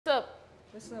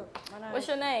What's up? What's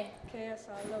your name?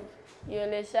 KSR Loaf. You a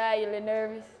little shy? You a little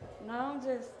nervous? No, I'm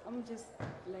just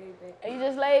laid back. You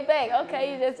just laid back?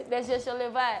 Okay, that's just your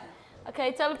little vibe.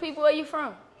 Okay, tell the people where you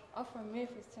from. I'm from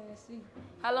Memphis, Tennessee.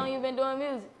 How long you been doing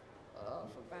music?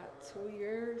 For about 2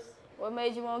 years. What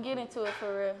made you want to get into it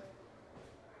for real?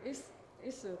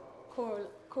 It's a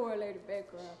correlated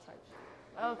background type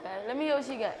shit. Okay, let me hear what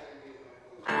you got.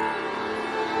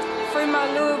 Free my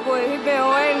little boy, he been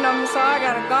waiting on me, so I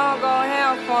gotta go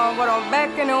ham for him, but I'm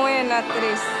back in the wind after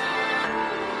this.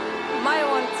 Might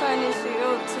wanna turn this shit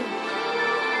up too.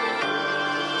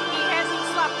 He hasn't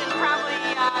slept in probably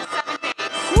 7 days.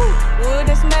 Woo!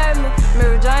 Wouldn't smell me.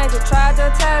 Mary Jane just tried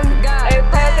to tell me. Hey,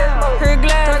 pass that smoke. Here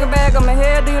glass, turkey bag on my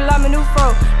head, do you like my new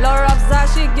fro? Lower off side,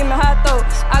 shit, give me hot throat.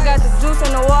 I got the juice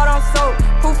in the water, I'm soaked.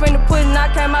 Proof in the pudding, I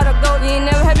came out of goat. You ain't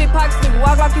never had me pocket sleep,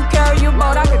 walk like you carry your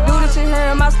boat. I could do this shit here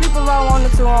in my sleep if I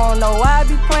wanted to. I don't know why I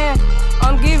be playing.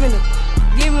 I'm giving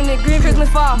it green Christmas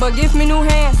fall, but give me new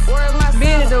hands.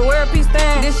 Business to wear a piece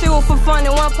stand. This shit was for fun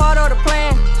and one part of the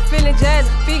plan. Feeling jazzy,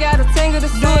 feet got a tingle to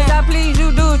do as I please,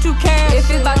 you do what you can. If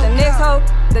it's about the next hoe,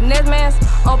 the next man's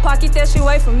on pocket, that shit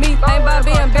away from me. Ain't about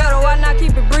being better, why not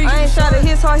keep it brief? I ain't shot at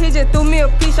his heart, he just threw me a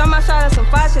piece. I might shot at some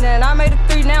fashion and I made a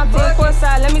 3, now I'm 10 court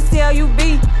side, let me see how you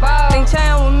be. Think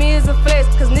chain with me is a flex,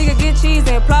 cause nigga get cheese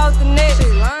and applause the next.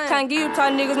 Can't give you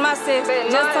tight niggas my sex.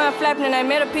 Just time flapping and ain't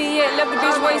met a P yet. Left the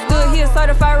bitch where he stood, he a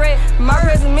certified red. My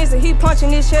present missing, he punching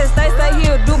his chest. They say he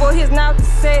a double, his now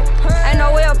cassette. Ain't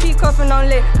no LP cuffing on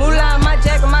leg. Moolah on my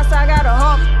jacket, my side got a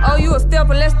hump. Oh, you a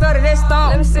stepper, let's study that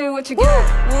stomp. Let me see what you got.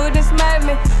 Wouldn't smack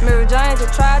me. Mary Jane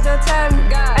just tried to tell me.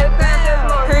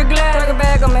 Here glass, turkey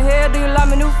bag on my head, do you like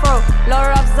my new fro?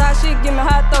 Lower off side, shit, give me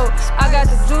hot throat. I got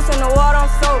the juice in the water,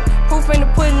 I'm soaked. Proof in the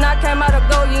pudding, I came out of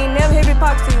goat. You ain't never hit me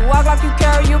pocket, so you walk like you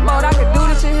carry your boat. I could do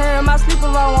this shit here in my sleep if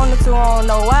I wanted to. I don't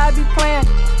know why I be playing.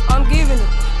 I'm giving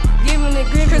it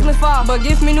green Christmas fall, but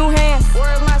give me new hands.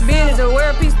 Business to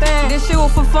wear a piece stand. This shit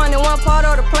was for fun and one part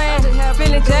of the plan.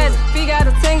 Feeling jazzy, feet got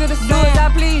a tingle to do as I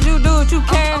please, you do what you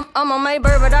can. I'm on my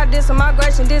bird, but I did some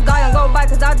migration. This dog ain't go by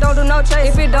cause I don't do no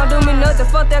chase. If it don't do me nothing,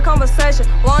 fuck that conversation.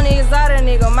 One is out of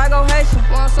nigga, might go Haitian.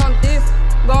 Want something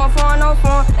different, going foreign, no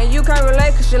foreign. And you can't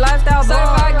relate cause your lifestyle boring.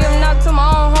 Certified giving out to my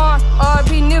own horn.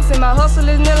 RP Nipsey, my hustle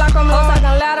is near like I'm low. Talking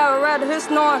loud, I would rather hear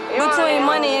snoring. Between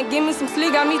money and give me some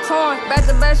sleep, got me torn. Back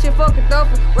to back shit, fucking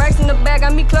duffel. Racks in the back,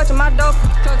 got me clutching my duffel.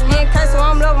 Me and K, so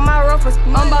I'm loving my ruffles.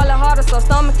 I'm ballin' harder, so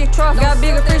stomach kick truffle. Got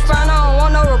bigger fish frying, I don't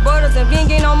want no rebuttals. If you ain't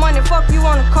getting no money, fuck you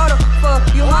on the cutter. Fuck,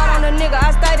 you hard on the nigga,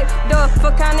 I stated. Duh, for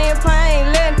county and play, I ain't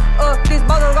letting up. These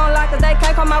boys gon' lie cause they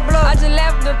can't call my blood. I just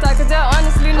laughed at them cause they're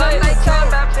honestly not like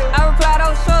I replied,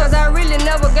 oh sure, cause I really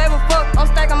never gave a fuck. I'm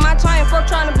stacking my chain, fuck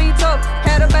trying to be tough.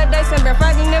 Had a bad day, since been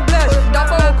fracking the blush. Don't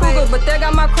fuck with Cougar, but they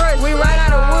got my crush. We ride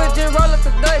out of wood, just roll up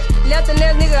the Dutch. Left the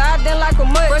next nigga out there like a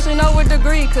mud. Brushing over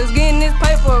degree, cause getting this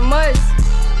paper a must.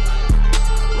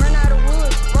 Run out of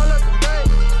wood, roll up the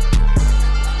Dutch.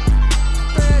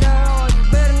 Spread that on, you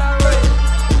better not rush.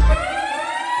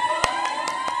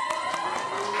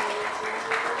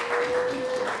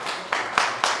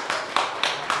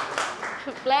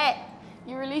 Black,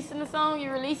 you releasing the song?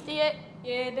 You released it yet?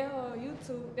 Yeah, they're on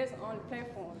YouTube. That's the only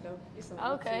platform though. It's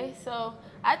on Okay, YouTube. so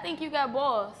I think you got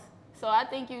balls. So I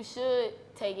think you should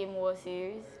take it more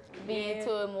serious, be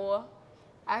into it more.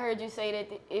 I heard you say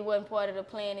that it wasn't part of the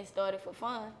plan, it started for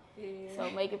fun. Yeah. So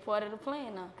make it part of the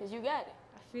plan now, because you got it.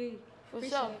 I feel you. For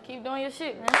sure. Keep doing your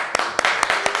shit, man.